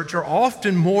the church are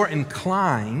often more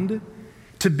inclined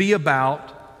to be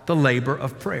about the labor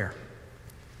of prayer.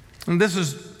 And this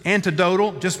is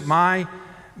anecdotal, just my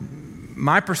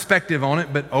perspective on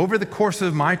it, but over the course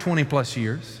of my 20 plus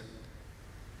years,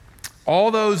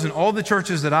 all those and all the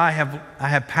churches that I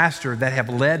have pastored that have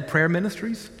led prayer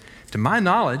ministries, to my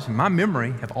knowledge and my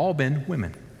memory, have all been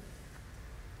women.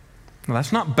 Well,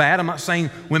 that's not bad. I'm not saying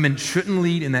women shouldn't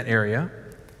lead in that area.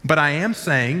 But I am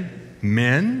saying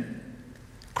men,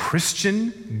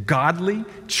 Christian, godly,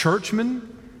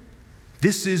 churchmen,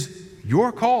 this is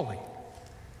your calling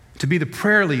to be the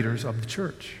prayer leaders of the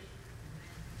church.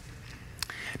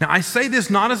 Now, I say this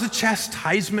not as a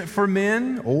chastisement for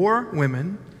men or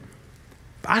women.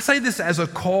 I say this as a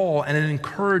call and an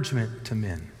encouragement to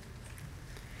men.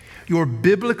 Your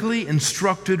biblically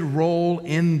instructed role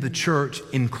in the church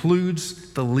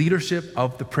includes the leadership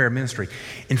of the prayer ministry.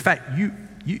 In fact, you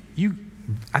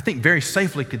I think very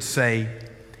safely could say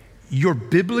your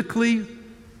biblically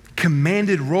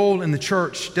commanded role in the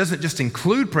church doesn't just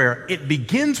include prayer, it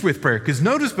begins with prayer. Because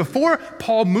notice, before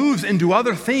Paul moves into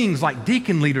other things like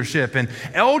deacon leadership and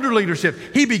elder leadership,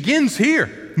 he begins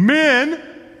here. Men,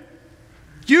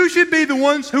 you should be the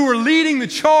ones who are leading the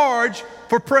charge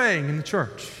for praying in the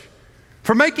church,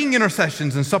 for making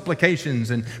intercessions and supplications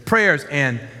and prayers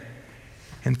and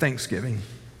thanksgiving.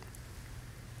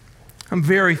 I'm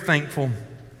very thankful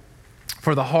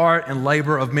for the heart and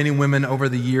labor of many women over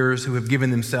the years who have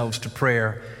given themselves to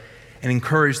prayer and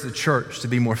encouraged the church to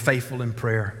be more faithful in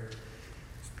prayer.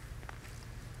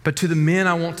 But to the men,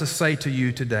 I want to say to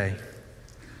you today,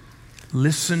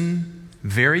 listen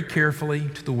very carefully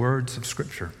to the words of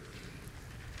Scripture.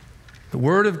 The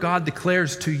Word of God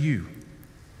declares to you,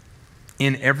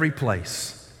 in every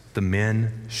place, the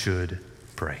men should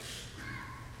pray.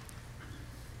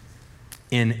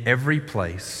 In every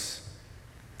place,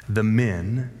 the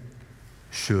men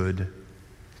should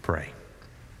pray.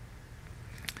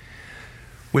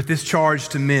 With this charge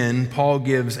to men, Paul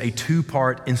gives a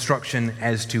two-part instruction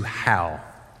as to how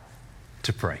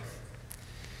to pray.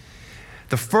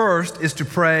 The first is to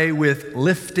pray with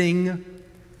lifting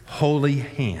holy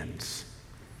hands.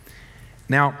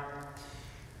 Now,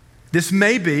 This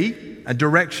may be a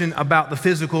direction about the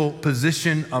physical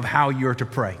position of how you're to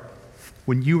pray.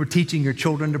 When you were teaching your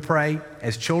children to pray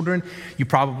as children, you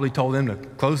probably told them to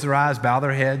close their eyes, bow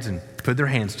their heads, and put their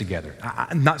hands together.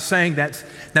 I'm not saying that's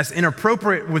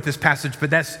inappropriate with this passage, but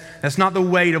that's not the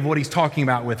weight of what he's talking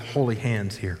about with holy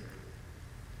hands here.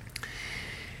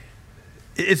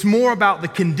 It's more about the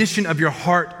condition of your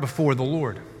heart before the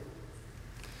Lord.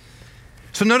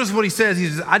 So notice what he says. He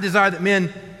says, I desire that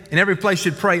men in every place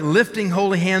should pray, lifting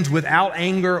holy hands without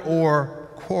anger or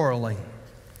quarreling.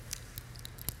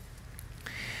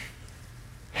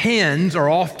 Hands are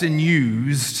often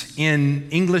used in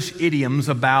English idioms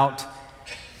that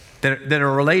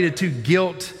are related to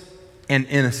guilt and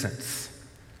innocence.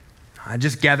 I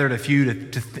just gathered a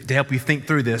few to help you think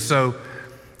through this. So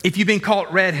if you've been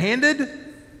caught red-handed,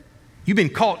 you've been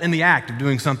caught in the act of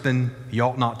doing something you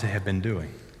ought not to have been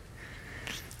doing.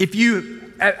 If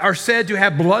you are said to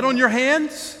have blood on your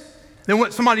hands, then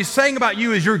what somebody's saying about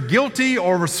you is you're guilty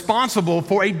or responsible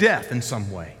for a death in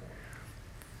some way.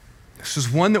 This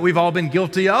is one that we've all been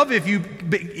guilty of. If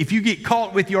you get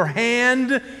caught with your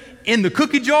hand in the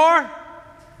cookie jar,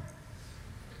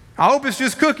 I hope it's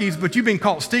just cookies, but you've been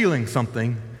caught stealing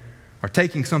something or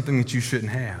taking something that you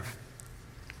shouldn't have.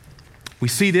 We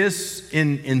see this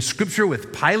in Scripture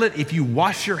with Pilate. If you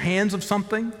wash your hands of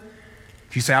something,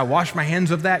 if you say, I wash my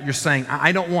hands of that, you're saying,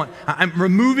 I'm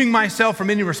removing myself from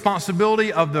any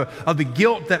responsibility of the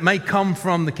guilt that may come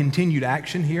from the continued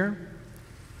action here.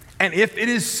 And if it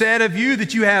is said of you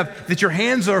that your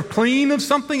hands are clean of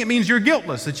something, it means you're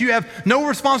guiltless, that you have no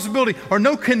responsibility or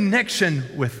no connection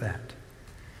with that.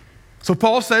 So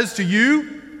Paul says to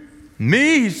you,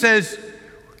 me, he says,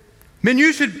 men,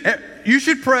 you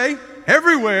should pray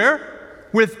everywhere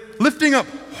with lifting up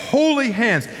holy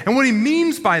hands. And what he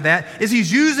means by that is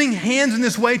he's using hands in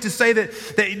this way to say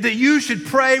that you should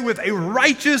pray with a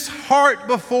righteous heart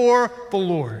before the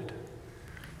Lord.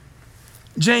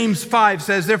 James 5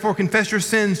 says, therefore confess your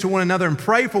sins to one another and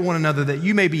pray for one another that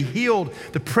you may be healed.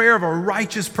 The prayer of a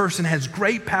righteous person has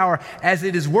great power as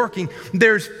it is working.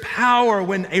 There's power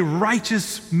when a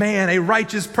righteous man, a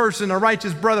righteous person, a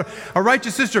righteous brother, a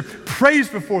righteous sister prays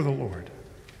before the Lord.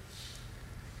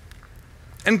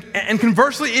 And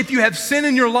conversely, if you have sin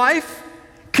in your life,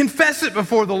 confess it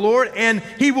before the Lord and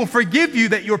he will forgive you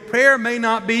that your prayer may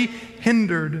not be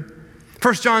hindered.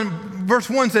 1 John verse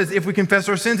 1 says, if we confess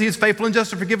our sins, he is faithful and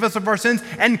just to forgive us of our sins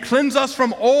and cleanse us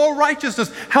from all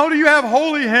righteousness. How do you have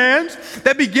holy hands?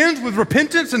 That begins with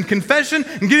repentance and confession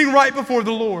and getting right before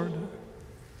the Lord.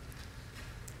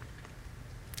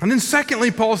 And then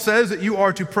secondly, Paul says that you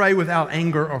are to pray without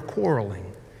anger or quarreling.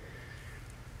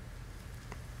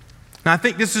 Now I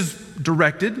think this is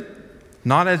directed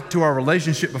not as to our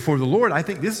relationship before the Lord. I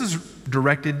think this is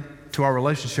directed to our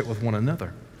relationship with one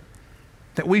another.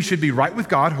 That we should be right with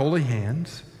God, holy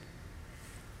hands,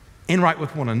 and right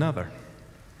with one another.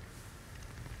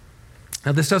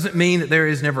 Now, this doesn't mean that there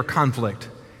is never conflict.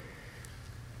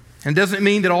 And doesn't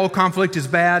mean that all conflict is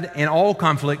bad and all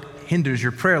conflict hinders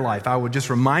your prayer life. I would just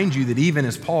remind you that even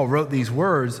as Paul wrote these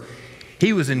words,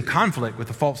 he was in conflict with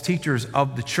the false teachers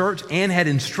of the church and had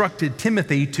instructed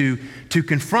Timothy to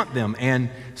confront them, and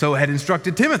so had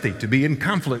instructed Timothy to be in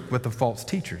conflict with the false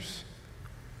teachers.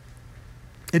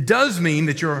 It does mean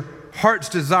that your heart's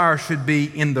desire should be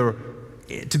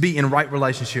to be in right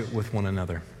relationship with one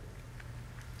another.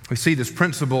 We see this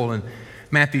principle in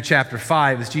Matthew chapter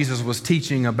 5 as Jesus was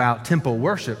teaching about temple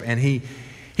worship, and he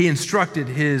instructed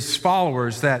his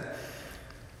followers that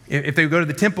if they go to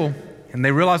the temple and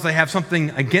they realize they have something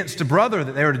against a brother,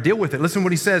 that they are to deal with it. Listen to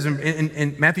what he says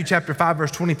in Matthew chapter 5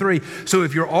 verse 23. So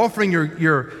if you're offering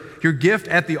your gift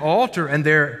at the altar and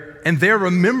there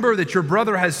remember that your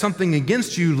brother has something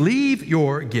against you, leave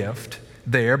your gift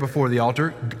there before the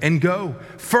altar and go.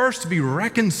 First be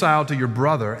reconciled to your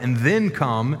brother and then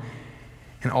come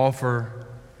and offer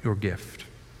your gift.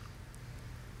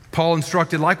 Paul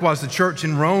instructed likewise the church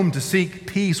in Rome to seek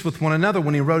peace with one another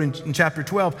when he wrote in chapter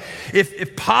 12,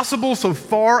 if possible, so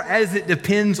far as it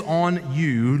depends on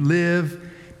you,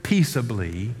 live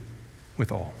peaceably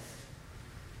with all.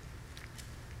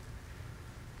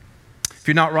 If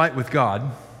you're not right with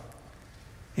God,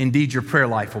 indeed your prayer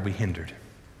life will be hindered.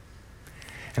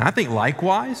 And I think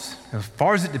likewise, as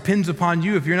far as it depends upon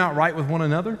you, if you're not right with one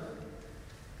another,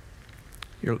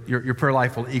 your prayer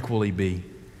life will equally be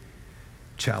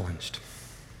challenged.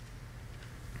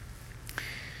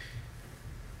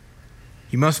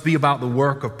 You must be about the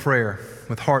work of prayer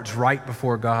with hearts right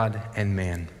before God and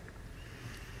man.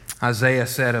 Isaiah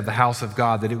said of the house of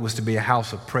God that it was to be a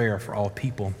house of prayer for all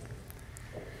people.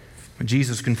 When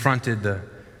Jesus confronted the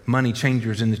money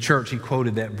changers in the church, he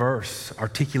quoted that verse,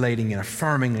 articulating and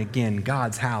affirming again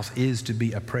God's house is to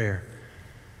be a prayer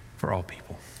for all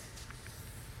people.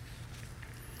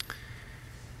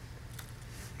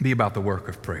 Be about the work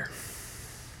of prayer.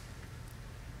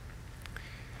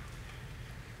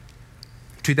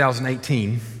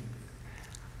 2018,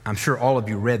 I'm sure all of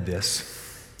you read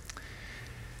this.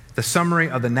 The summary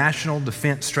of the National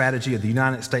Defense Strategy of the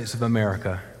United States of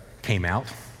America came out.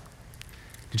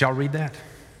 Did y'all read that?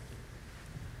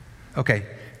 Okay,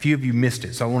 a few of you missed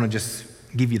it, so I want to just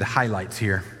give you the highlights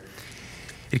here.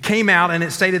 It came out and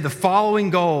it stated the following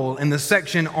goal in the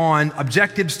section on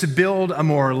objectives to build a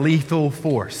more lethal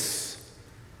force.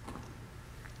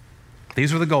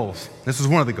 These were the goals. This was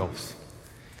one of the goals.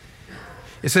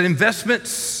 It said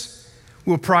investments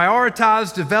will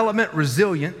prioritize development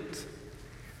resilient,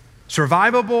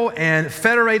 survivable, and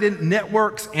federated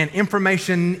networks and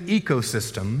information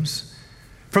ecosystems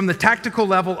from the tactical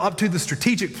level up to the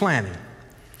strategic planning.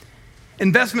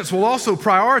 Investments will also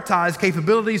prioritize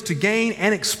capabilities to gain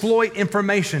and exploit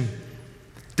information,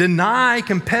 deny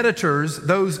competitors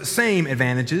those same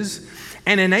advantages,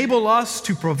 and enable us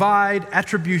to provide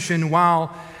attribution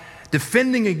while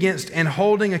defending against and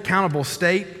holding accountable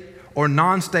state or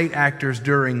non-state actors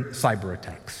during cyber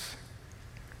attacks.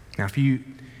 Now, if you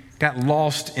got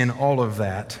lost in all of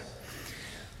that,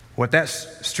 what that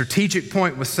strategic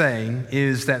point was saying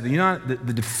is that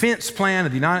the defense plan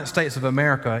of the United States of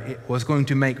America was going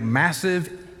to make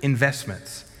massive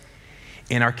investments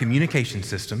in our communication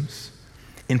systems,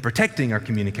 in protecting our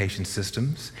communication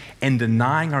systems, and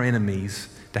denying our enemies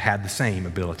to have the same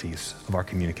abilities of our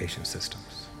communication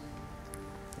systems.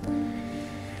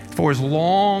 For as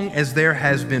long as there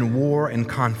has been war and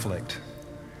conflict,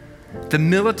 the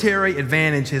military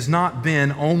advantage has not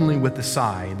been only with the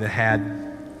side that had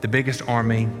the biggest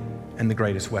army and the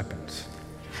greatest weapons.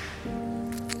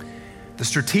 The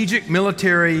strategic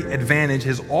military advantage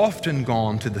has often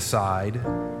gone to the side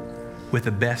with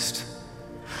the best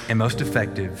and most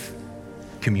effective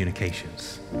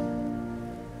communications.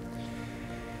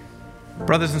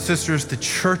 Brothers and sisters, the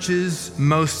church's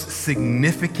most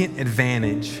significant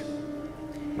advantage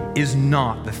is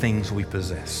not the things we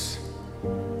possess.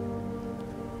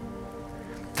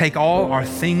 Take all our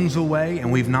things away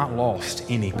and we've not lost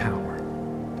any power.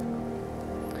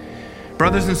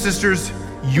 Brothers and sisters,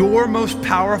 your most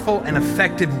powerful and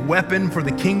effective weapon for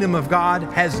the kingdom of God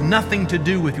has nothing to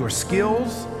do with your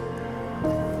skills,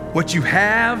 what you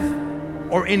have,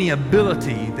 or any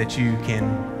ability that you can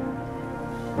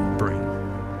bring.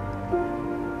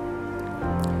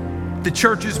 The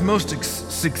church's most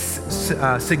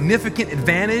significant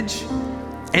advantage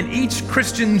and each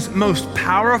Christian's most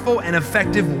powerful and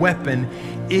effective weapon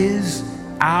is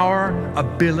our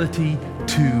ability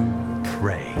to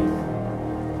pray.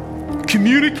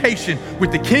 Communication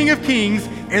with the King of Kings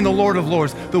and the Lord of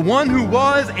Lords, the one who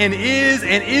was and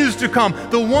is to come,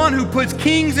 the one who puts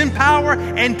kings in power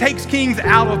and takes kings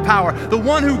out of power, the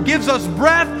one who gives us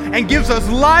breath and gives us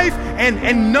life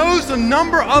and knows the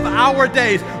number of our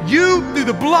days. You, through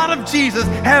the blood of Jesus,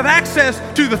 have access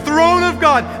to the throne of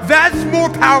God. That's more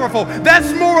powerful,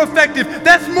 that's more effective,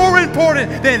 that's more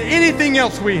important than anything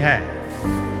else we have.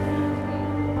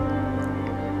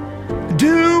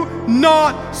 Do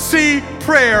not see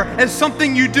prayer as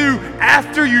something you do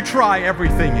after you try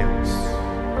everything else.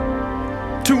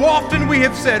 Too often we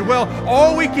have said, well,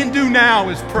 all we can do now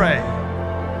is pray.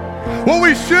 What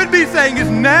we should be saying is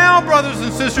now, brothers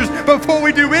and sisters, before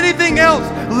we do anything else,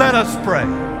 let us pray.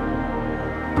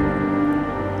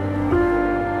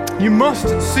 You must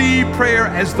see prayer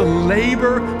as the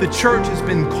labor the church has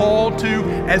been called to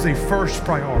as a first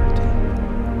priority.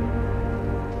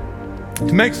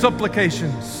 To make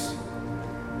supplications,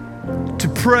 to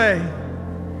pray,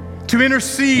 to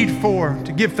intercede for,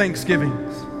 to give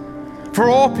thanksgivings for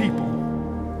all people,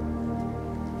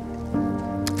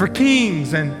 for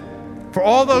kings and for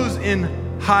all those in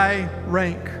high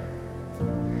rank,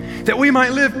 that we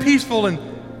might live peaceful and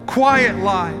quiet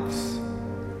lives,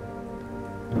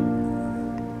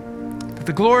 that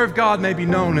the glory of God may be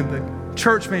known and the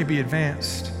church may be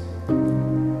advanced.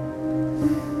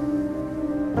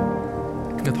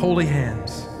 With holy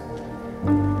hands,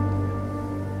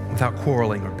 without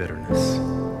quarreling or bitterness.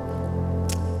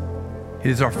 It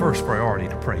is our first priority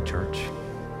to pray, church.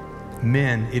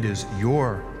 Men, it is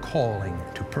your calling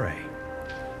to pray.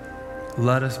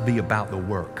 Let us be about the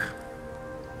work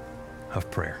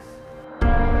of prayer.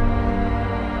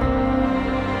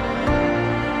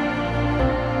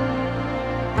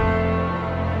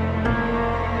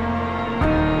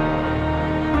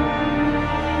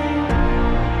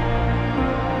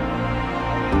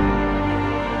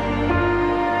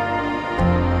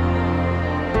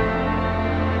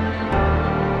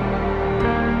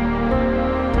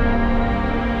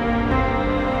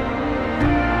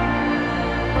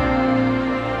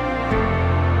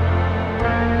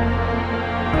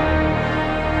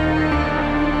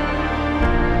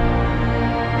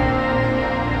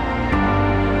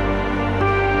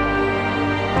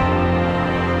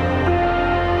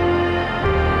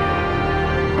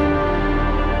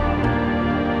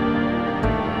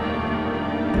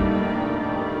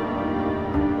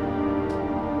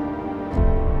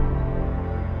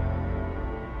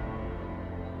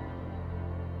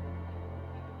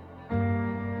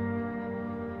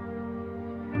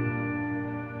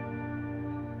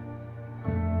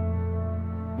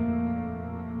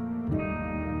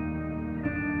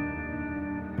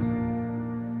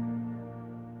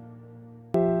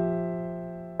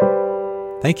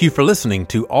 Thank you for listening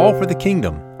to All for the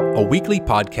Kingdom, a weekly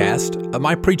podcast of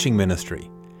my preaching ministry.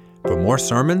 For more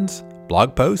sermons,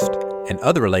 blog posts, and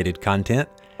other related content,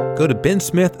 go to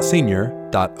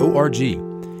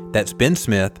bensmithsenior.org. That's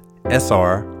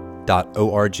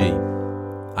bensmithsr.org.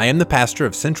 I am the pastor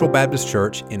of Central Baptist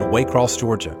Church in Waycross,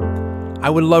 Georgia.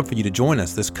 I would love for you to join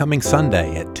us this coming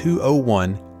Sunday at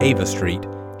 201 Ava Street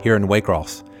here in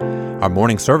Waycross. Our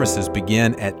morning services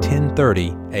begin at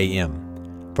 10:30 a.m.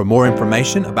 For more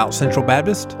information about Central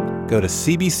Baptist, go to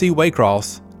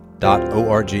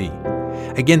cbcwaycross.org.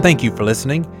 Again, thank you for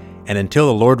listening, and until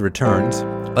the Lord returns,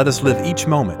 let us live each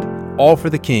moment all for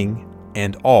the King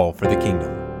and all for the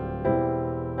kingdom.